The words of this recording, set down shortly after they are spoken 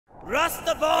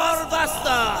Rasta Boar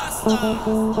Busta.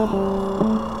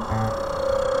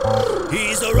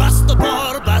 He's a Rasta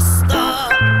Boar Busta,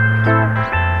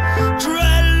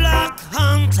 dreadlock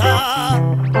hunter.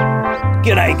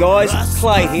 G'day guys, it's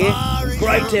Clay here.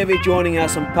 Great to have you joining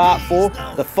us on part 4,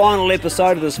 the final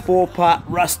episode of this 4-part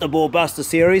Rasta Boar Busta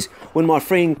series, when my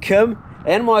friend Kim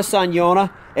and my son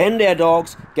Yona and our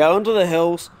dogs go into the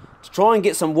hills to try and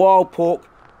get some wild pork,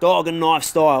 dog and knife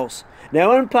styles.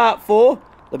 Now in part 4,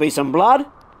 there'll be some blood,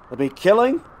 there'll be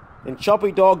killing, and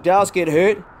Choppy Dog does get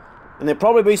hurt, and there'll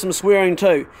probably be some swearing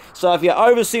too. So if you're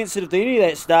oversensitive to any of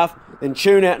that stuff, then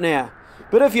tune out now.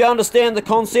 But if you understand the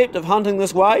concept of hunting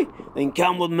this way, then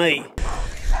come with me.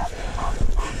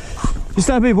 You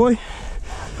stay up here, boy.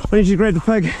 I need you to grab the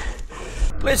pig.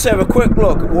 Let's have a quick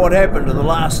look at what happened in the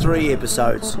last 3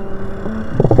 episodes.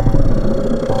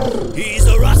 He's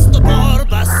a Rasta Boar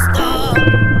Busta,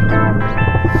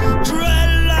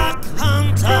 dreadlock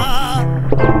hunter,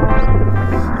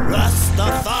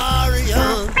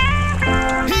 Rastafarian.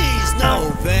 He's no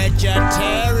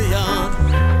vegetarian.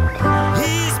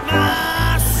 He's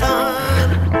my son.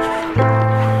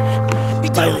 He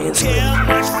don't care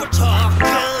much for talking.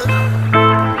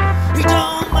 He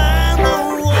don't mind the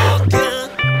walking.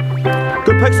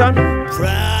 Good pick, son.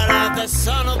 Proud of the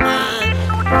son of mine.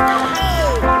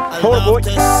 Oh, I Hold it, love boy. to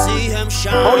see him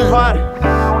shine. Hold him hard.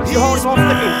 You hold him off,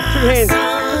 sticky. 2 hands.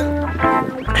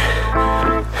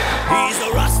 He's a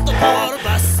Rasta Boar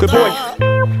Busta. Good boy.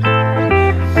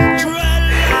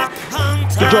 Dreadlock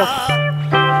hunter. Good job.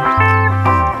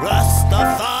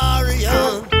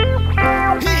 Rastafarian.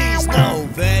 He's no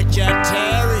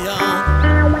vegetarian.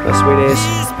 That's sweet ass.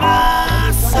 He's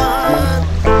my son.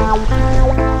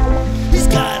 He's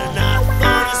got a knife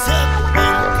on his hip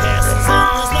and passes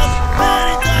on his lip, but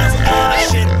he doesn't give a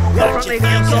shit what you think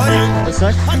of him. This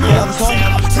side. Yeah, other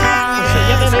side.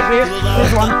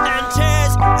 There's one. And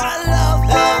tears, I love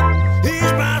him.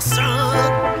 He's my son.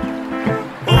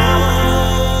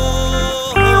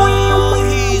 Oh,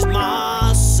 he's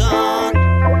my son.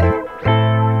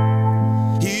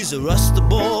 He's a Rasta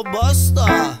Boar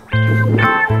Busta,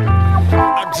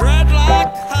 a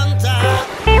dreadlock hunter,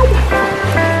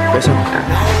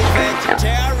 no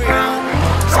vegetarian.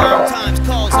 Sometimes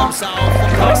calls himself a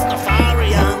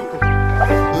Rastafarian.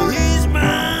 He's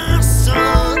my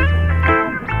son.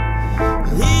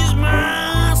 He's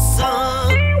my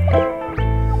son.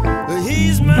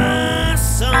 He's my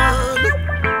son.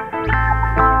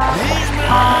 He's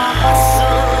my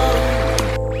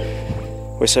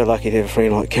son. We're so lucky to have a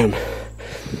friend like Kim.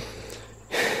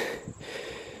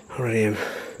 I really am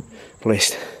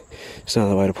blessed. There's no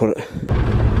other way to put it.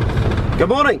 Good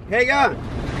morning, how you going?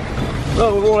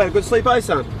 Well, we've all had a good sleep, eh,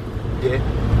 son? Yeah.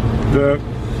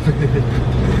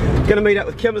 Gonna meet up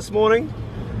with Kim this morning.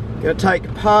 Gonna take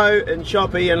Poe and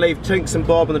Choppy and leave Tinks and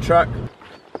Bob in the truck.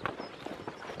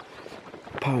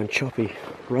 Poe and Choppy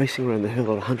racing around the hill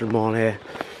at 100 mile an hour.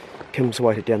 Kim's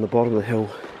waited down the bottom of the hill.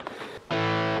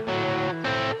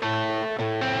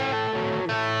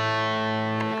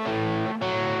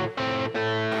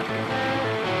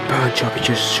 Poe and Choppy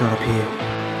just shot up here.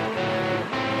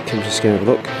 Kim's just gonna have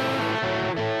a look.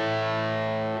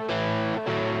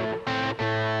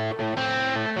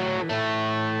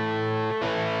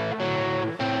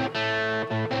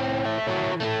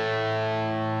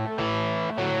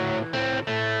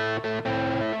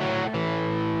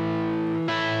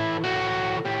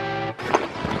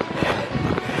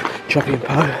 Choppy and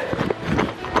Poe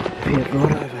headed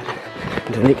right over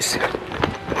into the next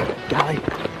gully.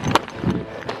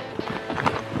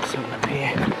 So up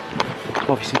here,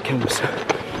 obviously Kim's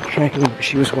tracking them, but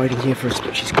she was waiting here for us,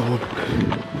 but she's gone.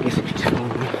 I guess she's following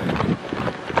them.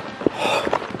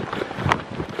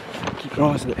 Keep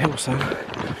your eyes on that hill, son.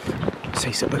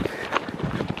 See something.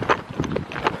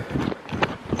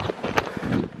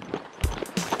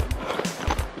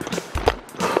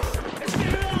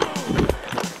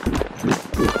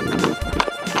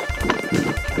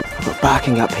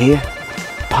 Barking up here,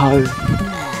 Poe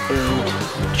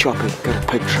and Choppy got a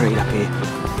pig treat up here.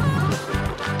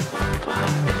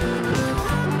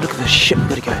 Look at the shit we've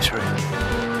got to go through.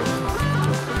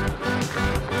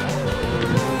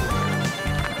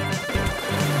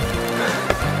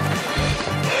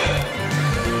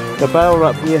 The barrel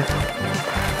up here,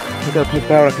 we've got a pig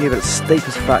barrel up here, but it's steep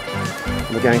as fuck.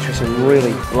 We're going through some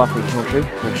really bluffy country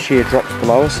with sheer drops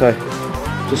below us, so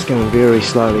just going very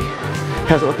slowly.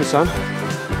 How's it looking, son?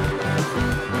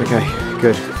 Okay,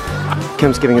 good.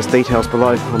 Kim's giving us details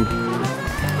below.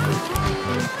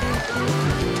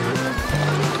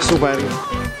 Still battling.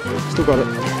 Still got it.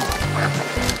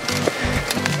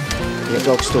 Yeah,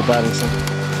 dog's still battling, so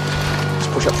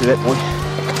just push up through that point.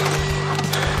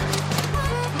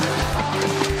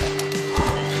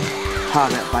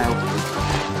 Hard that bail.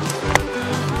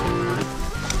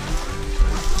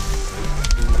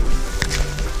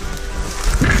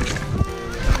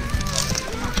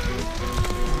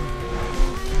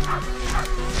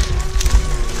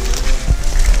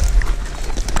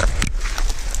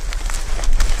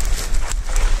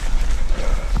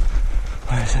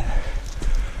 Where is it?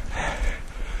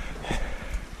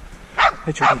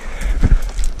 Hey, Chucky.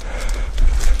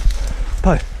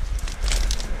 Po.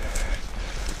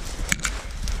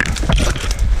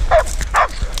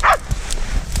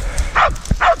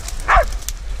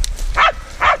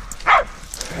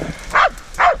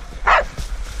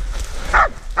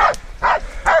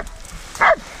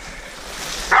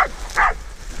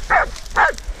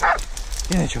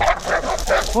 Yeah, Chucky.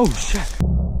 Oh, shit.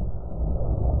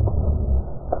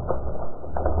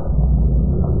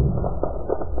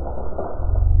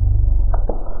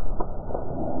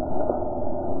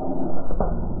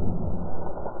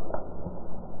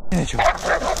 Yeah, Chucky.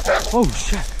 Oh,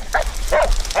 shit.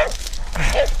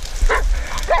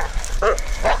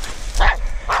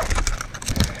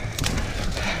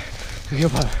 Good girl,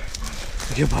 Po.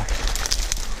 Good girl, Po.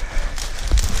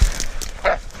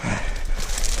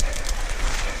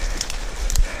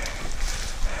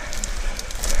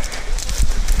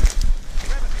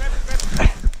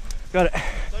 Got it.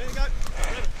 Don't even go.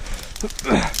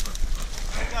 Grab it.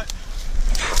 Go.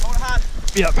 Hold it hard.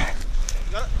 Yep.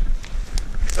 Got it?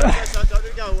 Okay, son, don't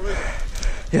let it go, we'll lose it.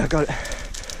 Yeah, I got it.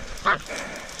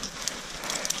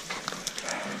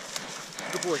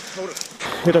 Good boy, hold it.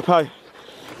 Hit a Po.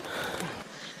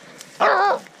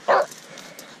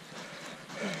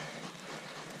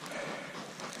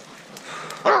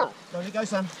 Don't let it go,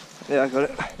 son. Yeah, I got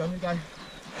it. Don't let it go.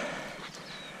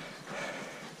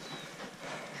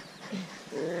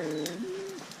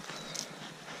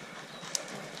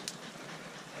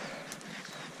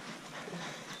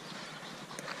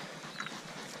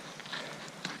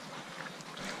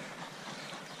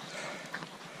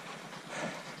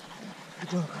 Good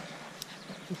dog.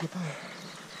 Good boy.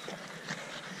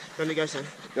 Don't let it go, son.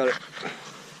 Got it.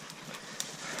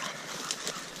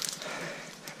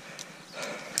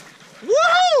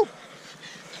 Woo!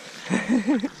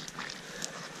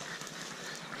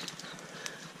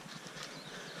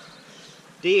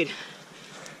 Dead.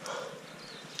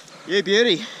 Yeah,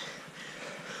 beauty. You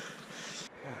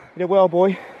did well,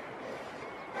 boy.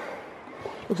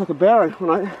 Looks like a barrow,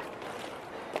 mate.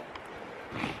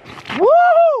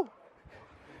 Woo!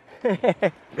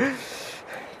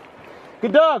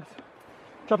 Good dogs.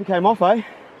 Choppy came off, eh?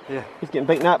 Yeah. He's getting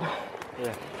beaten up. Yeah.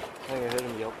 I think I heard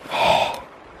him yelp.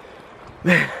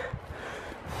 Man.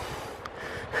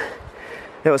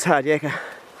 That was hard, yakka.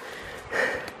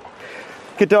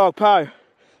 Good dog, Po.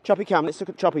 Choppy come. Let's look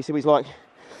at Choppy, see what he's like.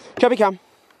 Choppy come.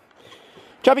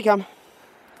 Choppy come.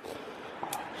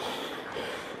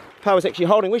 Po was actually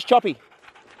holding. Where's Choppy?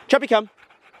 Choppy come.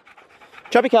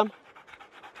 Choppy come.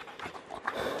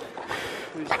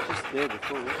 He was just there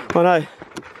before, wasn't he? I know.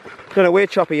 Don't know where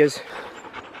Choppy is.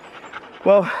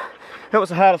 Well, that was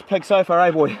the hardest pig so far,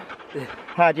 eh, boy? Yeah.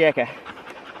 Hard yakka.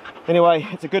 Anyway,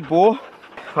 it's a good boar.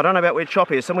 I don't know about where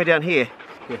Choppy is. Somewhere down here.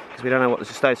 Yeah. Because we don't know what the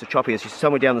status of Choppy is. She's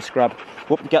somewhere down the scrub.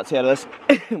 Whoop the guts out of this.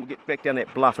 We'll get back down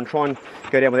that bluff and try and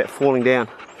go down without falling down.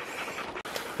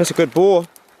 That's a good boar.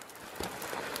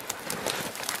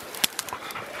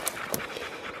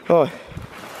 Oh,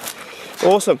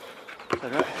 awesome.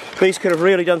 Okay. These could have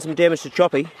really done some damage to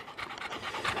Choppy.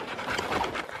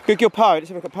 Good girl, Po. Let's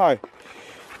have a look at Po.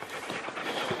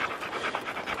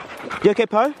 You okay,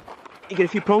 Po? You get a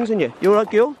few prongs in you. You alright,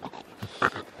 girl?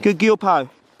 Good girl, Po.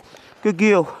 Good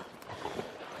girl.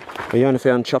 Iona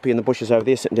found Choppy in the bushes over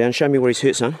there sitting down. Show me where he's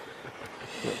hurt, son.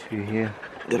 Got a few here.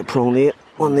 Got a prong there.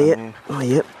 One there. there. Oh,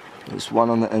 yep. There's one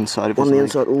on the inside of One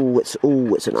his on the leg. inside.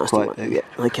 It's a nasty quite one. big. Yeah.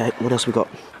 Okay, what else we got?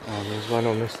 There's one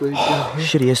on this leg down here.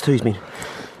 Shit, he has too, he's been.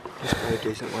 There's quite a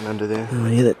decent one under there. Oh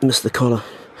yeah, that missed the collar.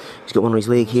 He's got one on his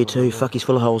leg here too. Fuck, he's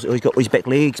full of holes. Oh, he's got his back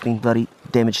leg's been bloody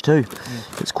damaged too.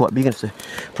 It's quite big enough to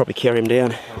probably carry him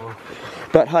down.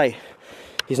 But hey,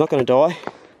 he's not going to die.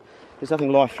 There's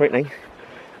nothing life-threatening.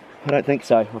 I don't think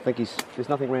so. I think there's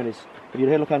nothing around his... Have you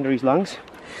had a look under his lungs?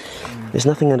 There's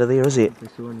nothing under there, is there?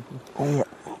 Yeah.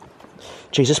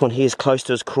 Geez, this one here is close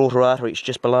to his carotid artery. It's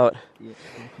just below it. Yeah.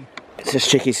 Let's just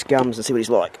check his gums and see what he's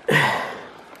like.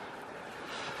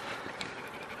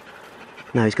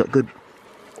 No, he's got good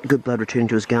blood return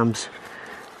to his gums.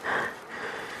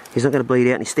 He's not going to bleed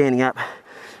out and he's standing up.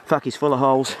 Fuck, he's full of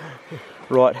holes.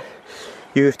 Right,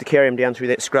 you have to carry him down through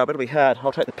that scrub. It'll be hard.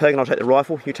 I'll take the pig and I'll take the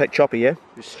rifle. You take Choppy, yeah?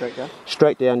 Just straight down?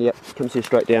 Straight down, yep. Come see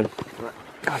straight down. Right.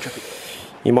 Go on, Choppy.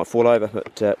 You might fall over,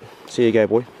 but see you go,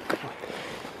 boy.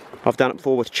 I've done it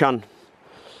before with chun.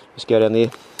 Just go down there.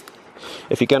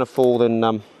 If you're going to fall,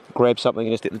 then grab something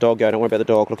and just let the dog go. Don't worry about the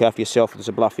dog. Look after yourself if there's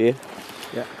a bluff here.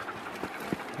 Yeah.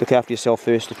 Look after yourself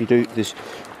first. If you do, there's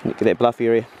that bluff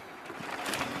area.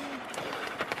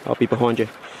 I'll be behind you.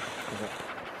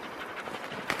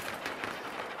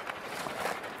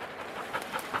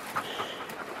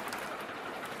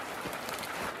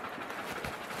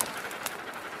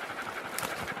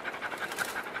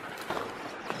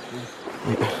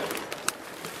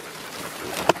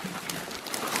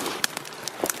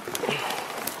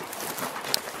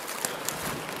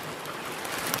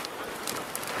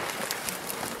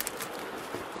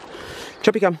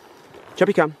 Choppy come.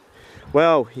 Choppy come.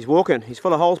 Well, he's walking. He's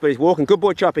full of holes, but he's walking. Good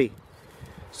boy, Choppy.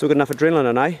 Still got enough adrenaline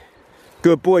in, eh?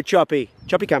 Good boy, Choppy.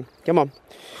 Choppy come. Come on.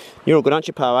 You're all good, aren't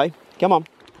you, Pa, eh? Come on.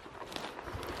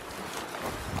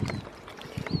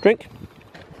 Drink.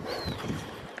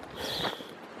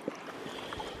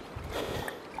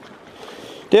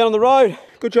 Down on the road.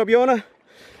 Good job, Yona.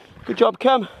 Good job,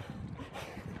 Kim.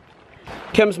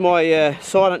 Kim's my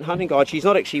silent hunting guide. She's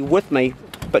not actually with me,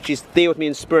 but she's there with me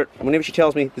in spirit. Whenever she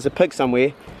tells me there's a pig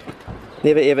somewhere,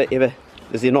 never ever ever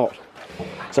is there not.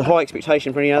 It's a high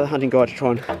expectation for any other hunting guide to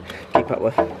try and keep up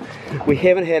with. We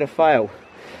haven't had a fail,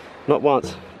 not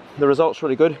once. The result's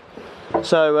really good.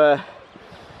 So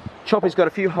Choppy's got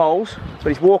a few holes, but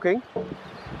he's walking.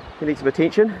 He needs some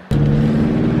attention.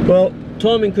 Well,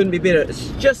 timing couldn't be better. It's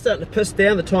just starting to piss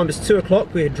down. The time is 2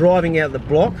 o'clock. We're driving out of the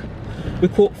block. We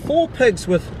caught 4 pigs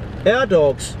with our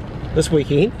dogs this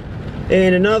weekend,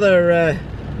 and another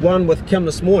one with Kim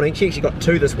this morning. She actually got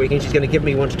 2 this weekend. She's going to give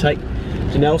me one to take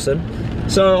to Nelson.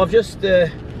 So I've just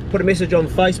put a message on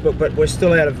Facebook, but we're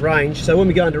still out of range. So when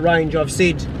we go into range, I've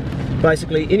said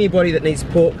basically anybody that needs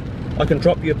pork, I can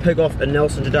drop you a pig off in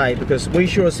Nelson today, because we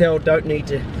sure as hell don't need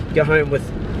to go home with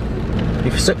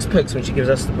 6 pigs when she gives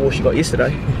us the boar she got yesterday.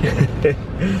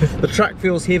 The truck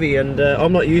feels heavy, and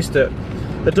I'm not used to it.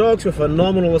 The dogs were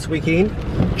phenomenal this weekend.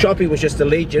 Choppy was just a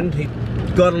legend. He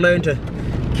got to learn to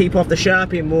keep off the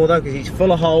sharp end more though, because he's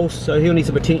full of holes, so he'll need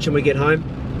some attention when we get home.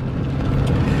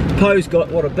 Poe's got,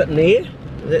 what, a bit in the air,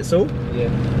 that's all. Yeah.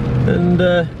 And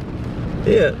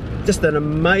yeah, just an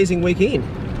amazing weekend.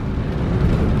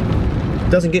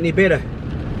 Doesn't get any better.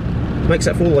 Makes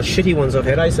up for all the shitty ones I've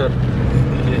had, eh, son?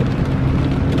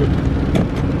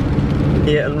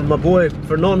 Yeah, and my boy,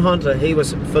 for a non-hunter, he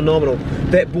was phenomenal.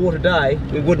 That boar today,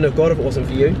 we wouldn't have got if it wasn't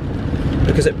for you,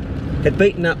 because it had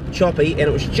beaten up Choppy, and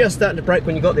it was just starting to break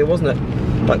when you got there, wasn't it?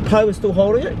 Like, Poe was still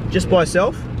holding it, just by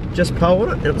himself, just Poe on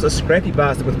it, and it was a scrappy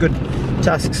bastard with good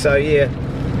tusks. So yeah,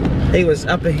 he was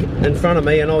up in front of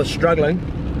me, and I was struggling,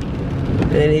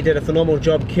 and he did a phenomenal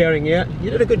job carrying out. You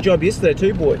did a good job yesterday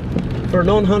too, boy. For a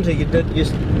non-hunter,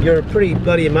 you're pretty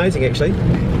bloody amazing, actually.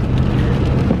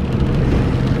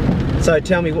 So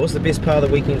tell me, what was the best part of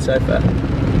the weekend so far?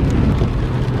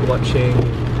 Watching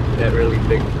that really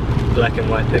big black and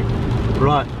white thing.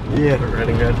 Right, yeah.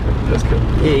 Running around. That's cool.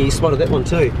 Yeah, you spotted that one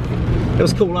too. It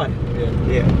was cool, eh? Yeah.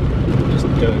 Yeah. Just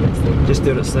doing its thing. Just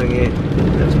doing its thing, yeah.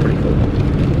 That was pretty cool.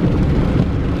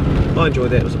 I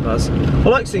enjoyed that, it was a buzz. I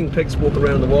like seeing pigs walk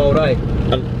around in the wild, eh?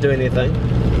 Doing their thing.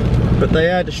 But they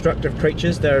are destructive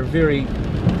creatures. They're very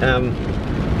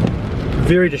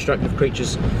destructive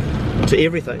creatures to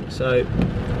everything, so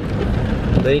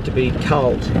they need to be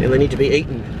culled and they need to be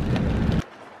eaten.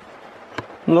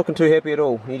 I'm not looking too happy at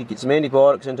all. Need to get some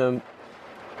antibiotics into him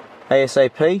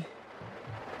ASAP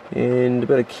and a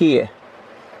bit of care.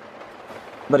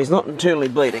 But he's not internally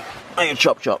bleeding. Hey,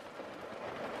 chop chop.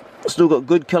 Still got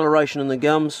good coloration in the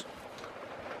gums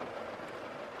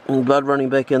and blood running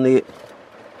back in there.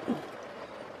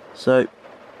 So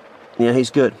yeah,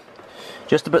 he's good.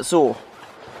 Just a bit sore.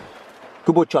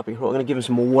 Good boy, Choppy. Right, I'm going to give him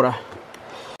some more water.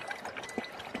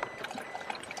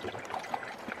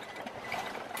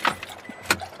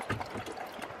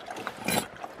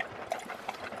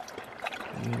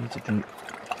 He needs a drink.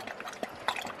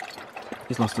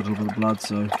 He's lost a little bit of blood,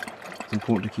 so it's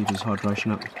important to keep his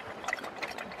hydration up.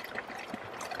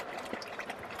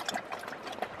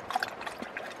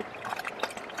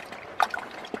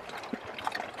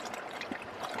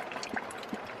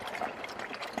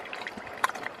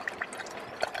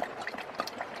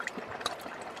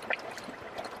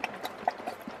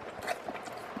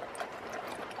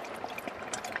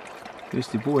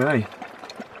 Thirsty boy, eh?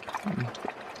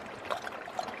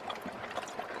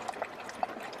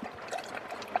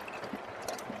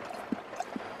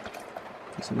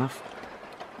 That's enough.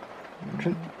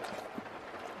 Drink.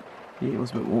 Yeah, it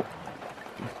was a bit more.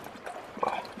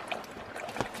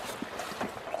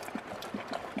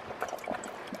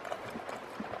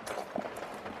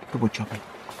 Good boy, Choppy.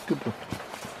 Good boy.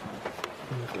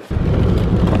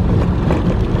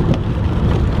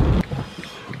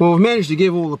 Well, we've managed to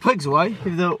give all the pigs away.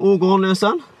 Have they all gone now,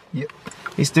 son? Yep.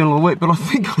 He's still a little wet, but I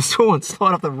think I saw one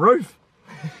slide up the roof.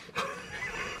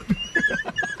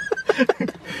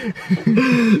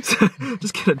 So,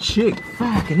 just gotta check.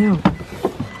 Fucking hell.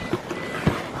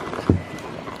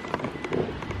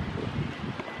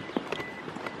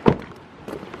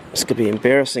 This could be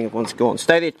embarrassing if one's gone.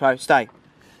 Stay there, Poe, stay.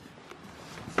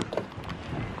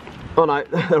 Oh no,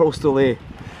 they're all still there.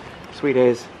 Sweet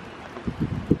as.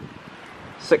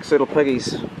 6 little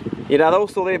piggies. You know, they're all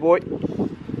still there, boy.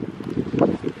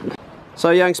 So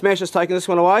young Smasher's taking this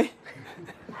one away.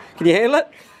 Can you handle it?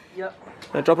 Yep.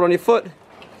 Now drop it on your foot.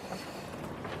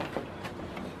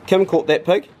 Kim caught that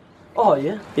pig. Oh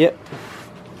yeah? Yep.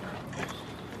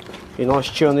 Be a nice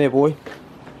chew on there, boy.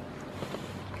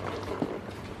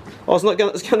 Oh, it's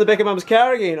going in the back of Mum's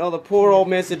car again. Oh, the poor old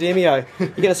Macadamio. You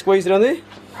gonna squeeze it on there?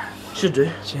 Should do.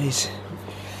 Jeez.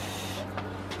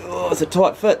 Oh, it's a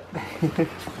tight fit.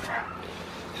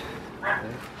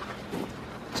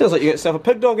 Sounds like you got yourself a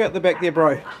pig dog out the back there,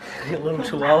 bro. A little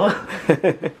chihuahua.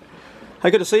 Hey,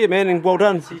 good to see you, man, and well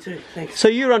done. See you too, thanks. So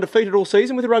you're undefeated all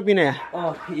season with the rugby now?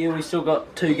 Oh yeah, we still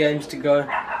got 2 games to go.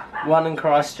 One in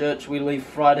Christchurch, we leave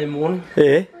Friday morning.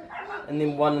 Yeah. And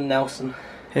then one in Nelson.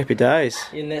 Happy days.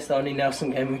 Yeah, and that's the only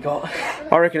Nelson game we got.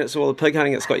 I reckon it's all the pig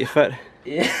hunting that's got you fit.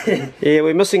 Yeah. Yeah,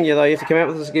 we're missing you though. You have to come out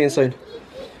with us again soon.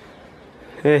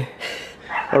 Yeah.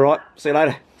 Alright, see you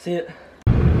later. See ya.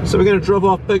 So we're going to drop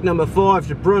off pig number 5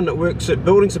 to Bryn that works at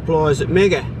building supplies at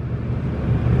Mega.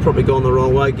 Probably gone the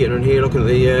wrong way getting in here looking at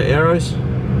the arrows.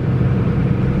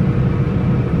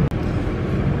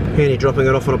 Handy dropping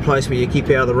it off on a place where you keep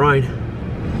out of the rain.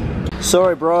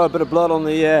 Sorry bro, a bit of blood on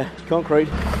the concrete.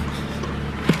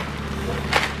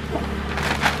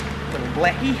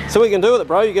 Blackie. So what are you going to do with it,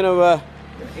 bro? You're going to...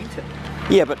 Eat it.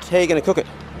 Yeah, but how are you going to cook it?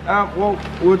 Well,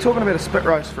 we were talking about a spit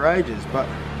roast for ages, but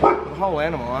the whole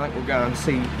animal, I think we'll go and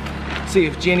see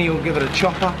if Jenny will give it a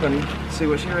chop up and see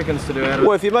what she reckons to do out of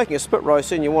Well, it. if you're making a spit roast,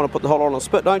 then you want to put the whole lot on a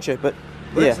spit, don't you? But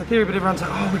Well, yeah. that's the theory, but everyone's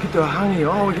like, oh, we could do a honey,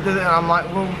 oh, we could do that. And I'm like,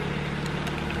 well,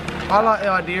 I like the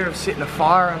idea of setting a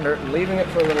fire under it and leaving it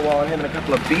for a little while and having a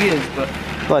couple of beers, but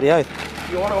Bloody oath.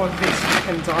 if you want to invest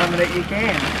in time in it, you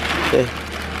can. Yeah.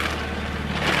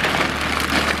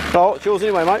 Oh, it's yours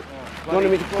anyway, mate. You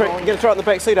want me to get it throw it in the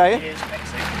back seat, are you? Yes, back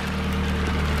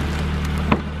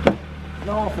seat.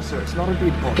 No, officer, it's not a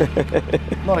dead body.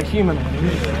 Not a human one,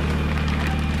 either.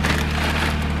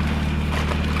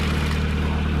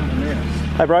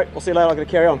 Hey bro, we'll see you later. I'm going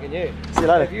to carry on. And you. See you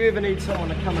later. If you ever need someone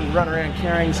to come and run around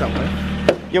carrying something,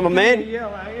 You're my man. yeah,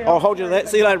 I'll hold you to that.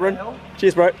 See you later, Bryn.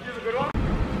 Cheers, bro.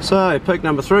 So, pig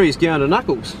number 3 is going to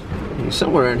Knuckles. He's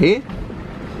somewhere around here,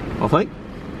 I think.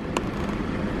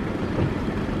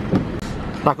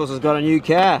 Knuckles has got a new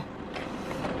car.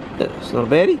 It's not a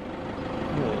baddie.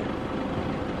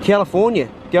 California.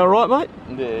 Go alright,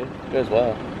 mate? Yeah, goes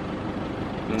well.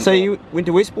 So you went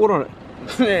to Westport on it?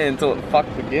 Yeah, until it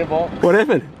fucked the gearbox. What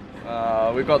happened?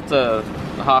 We got to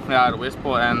half an hour to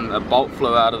Westport and a bolt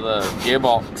flew out of the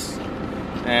gearbox.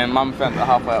 And Mum found it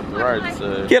halfway up the road,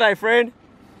 so... G'day, friend.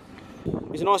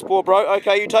 He's a nice boy, bro.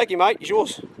 Okay, you take him, mate. He's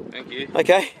yours. Thank you.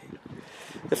 Okay.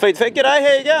 The feed. G'day,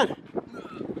 how you going?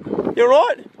 You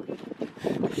alright?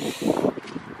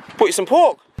 Put you some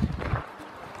pork.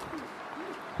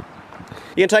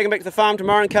 You gonna take him back to the farm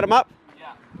tomorrow and cut him up?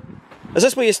 Yeah. Is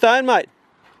this where you're staying, mate?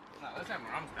 No, that's not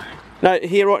where I'm staying. No,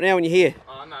 here right now when you're here.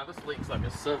 Oh no, this leaks like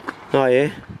a sieve. Oh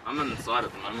yeah. I'm inside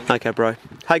at the moment. Okay, bro.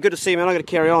 Hey, good to see you, man. I gotta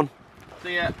carry on.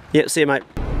 See ya. Yep, see you, mate.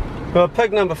 Well,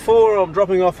 pig number 4, I'm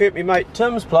dropping off here at my mate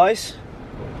Tim's place.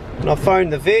 And I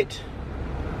phoned the vet,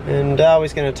 and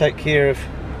Darwin's going to take care of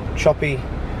Choppy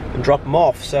and drop him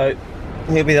off. So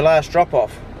he'll be the last drop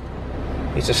off.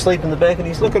 He's asleep in the back and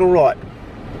he's looking alright.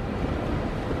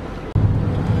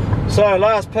 So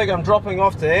last pig I'm dropping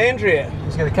off to Andrea.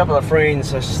 He's got a couple of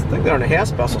friends. I think they're on a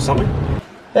house bus or something.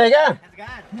 There you go. How's it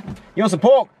going? You want some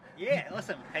pork? Yeah,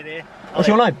 awesome. Hey there. What's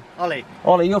your name? Ollie.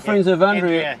 Ollie, you're friends with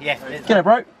Andrea. Yeah. G'day,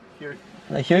 bro.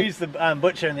 Hey, Hugh. He's the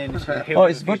butcher, and then Oh,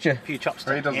 he's the butcher. A few chops.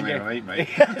 he doesn't Andrea. even eat meat.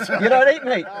 You don't eat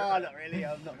meat? Oh, not really.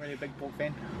 I'm not really a big pork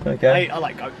fan. Okay. I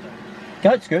like goat though.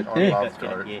 Goat's good, I yeah. love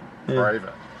goat. Yeah. Crave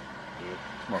it.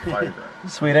 It's my favourite.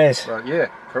 Sweet ass. But yeah,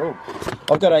 cool.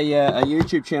 I've got a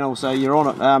YouTube channel, so you're on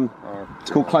it. It's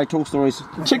called Clay Tall Stories.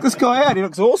 Check this guy out, he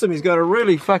looks awesome. He's got a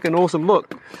really fucking awesome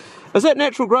look. Is that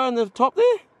natural grow in the top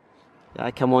there?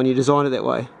 Ah, come on, you designed it that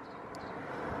way.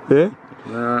 Yeah?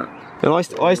 And I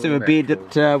used to have a beard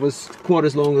that was quite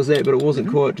as long as that, but it wasn't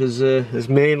quite as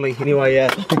manly. Anyway,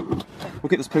 We'll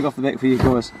get this pig off the back for you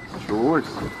guys. Sure.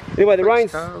 Anyway, the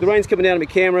rain's coming down on my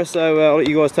camera, so I'll let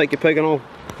you guys take your pig and I'll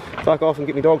fuck off and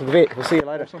get my dog to the vet. We'll see you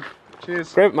later. Awesome.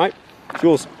 Cheers. Grab it, mate. It's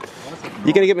yours.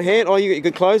 You gonna give him a hand? Oh, you got your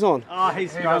good clothes on. Oh,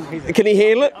 he's strong. Can he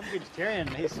handle it? I'm vegetarian,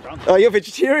 he's strong. Oh, you're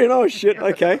vegetarian? Oh shit,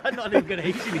 okay. I'm not even going to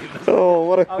eat any of this. Oh,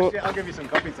 what a... I'll give you some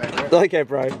coffee, bro. Okay,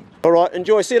 bro. Alright,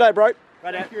 enjoy. See you later, bro.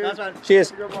 Right out. Nice one.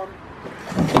 Cheers. Good one.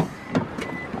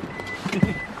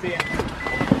 See ya.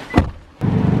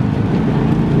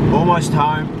 Almost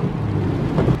home.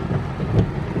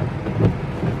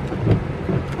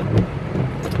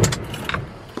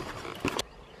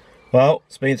 Well,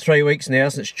 it's been 3 weeks now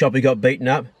since Choppy got beaten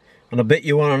up, and I bet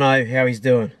you want to know how he's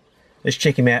doing. Let's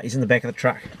check him out. He's in the back of the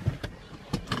truck.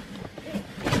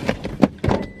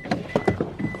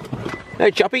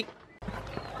 Hey, Choppy.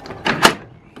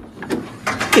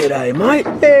 G'day, mate.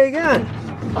 How you going?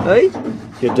 Hey?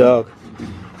 Good dog.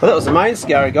 Well, that was the main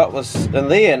scar he got, was in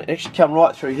there, and it actually come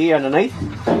right through here underneath,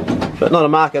 but not a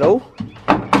mark at all.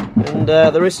 And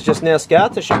the rest is just now scar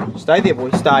tissue. Stay there,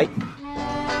 boy. Stay.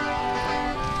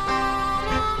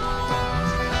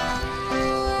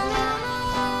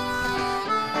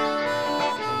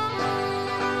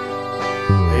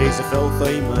 He's a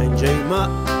filthy, mangy mutt,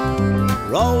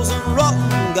 rolls and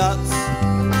rotten guts.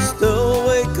 Still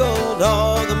we call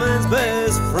dog a man's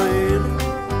best friend.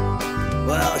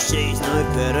 Well, she's no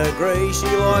pedigree, she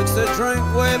likes to drink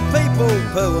where people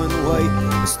poo and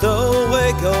wee. Still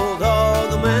we call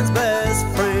dog a man's best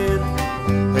friend.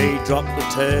 He dropped the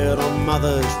turd on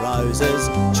mother's roses,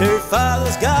 chewed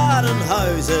father's garden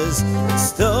hoses.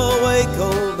 Still we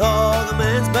call dog a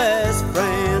man's best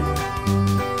friend.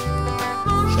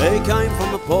 He came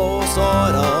from the poor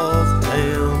side of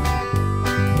town.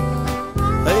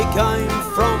 He came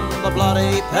from the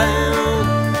bloody pound.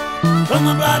 From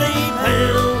the bloody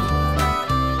pound.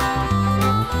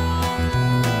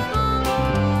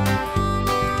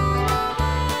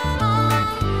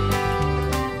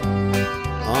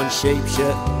 On sheep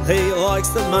shit he likes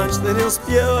to munch, then he'll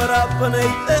spew it up and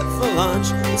eat it for lunch.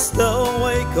 Still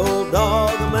we call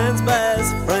dog a man's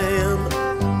best friend.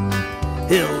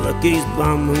 He'll lick his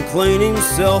bum and clean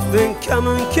himself, then come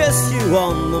and kiss you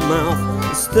on the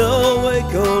mouth. Still we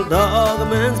call dog a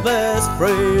man's best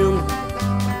friend.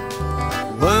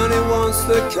 When he wants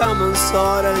to come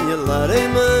inside and you let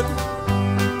him in,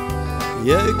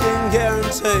 you can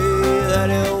guarantee that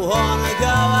he'll wanna go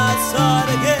outside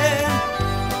again.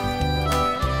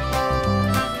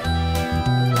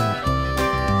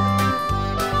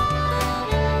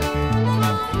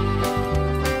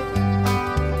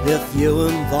 If you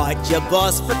invite your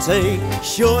boss for tea,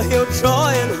 sure he'll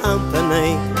try and hump a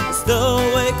knee. Still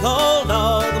we call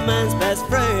dog a man's best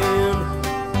friend.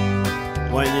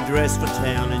 When you're dressed for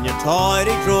town in your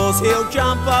tidy drawers, he'll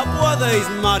jump up with his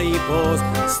muddy paws.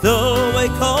 Still we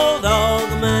call dog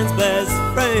a man's best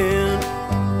friend.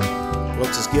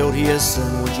 Looks as guilty as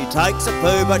sin when she takes a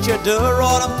poo, but you do it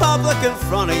right in public in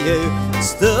front of you.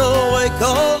 Still we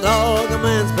call dog a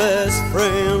man's best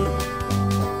friend.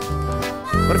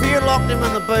 But if you locked him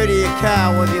in the boot of your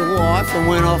car with your wife and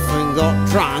went off and got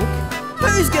drunk,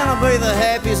 who's gonna be the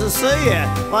happiest to see you?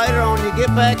 Later on you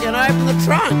get back and open the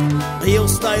trunk. He'll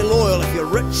stay loyal if you're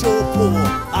rich or poor,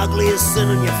 ugly as sin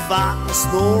and you fart and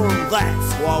snore, and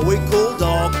that's why we call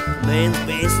dog man's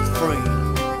best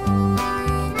friend.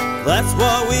 That's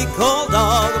why we call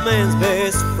dog a man's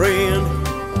best friend.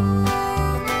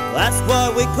 That's why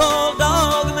we call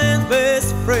dog a man's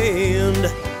best friend.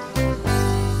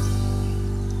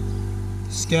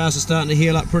 Scars are starting to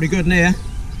heal up pretty good now.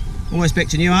 Almost back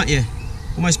to new, aren't you?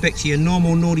 Almost back to your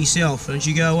normal naughty self. And as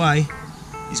you go away,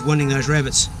 he's winning those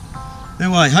rabbits.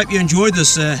 Anyway, hope you enjoyed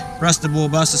this Rasta Boar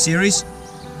Busta series.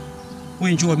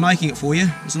 We enjoyed making it for you.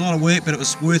 It was a lot of work, but it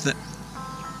was worth it.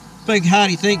 Big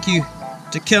hearty thank you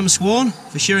to Kim Swan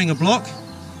for sharing a block,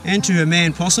 and to her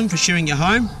man Possum for sharing your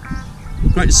home.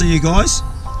 Great to see you guys.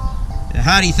 A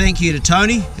hearty thank you to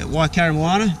Tony at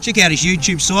Waikaremoana. Check out his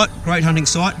YouTube site, great hunting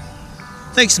site.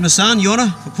 Thanks to my son,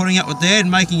 Yona, for putting up with Dad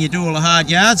and making you do all the hard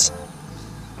yards.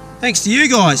 Thanks to you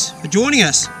guys for joining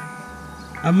us.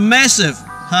 A massive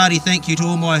hearty thank you to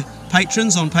all my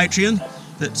patrons on Patreon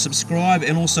that subscribe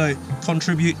and also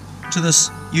contribute to this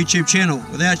YouTube channel.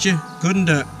 Without you, couldn't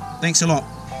do it. Thanks a lot.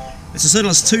 It's as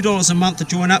little as $2 a month to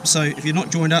join up, so if you're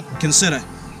not joined up, consider,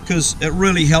 because it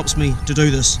really helps me to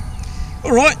do this.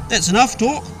 Alright, that's enough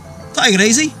talk. Take it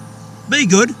easy, be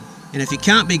good, and if you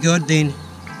can't be good, then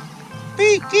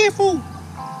be careful.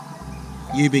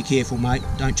 You be careful, mate.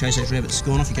 Don't chase those rabbits.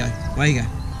 Go on, off you go. Away you go.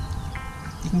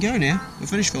 You can go now. We're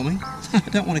finished filming. I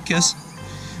don't want to kiss.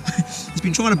 He's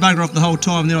been trying to bugger off the whole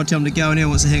time, and then I tell him to go and he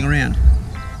wants to hang around.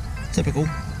 Typical.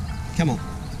 Come on.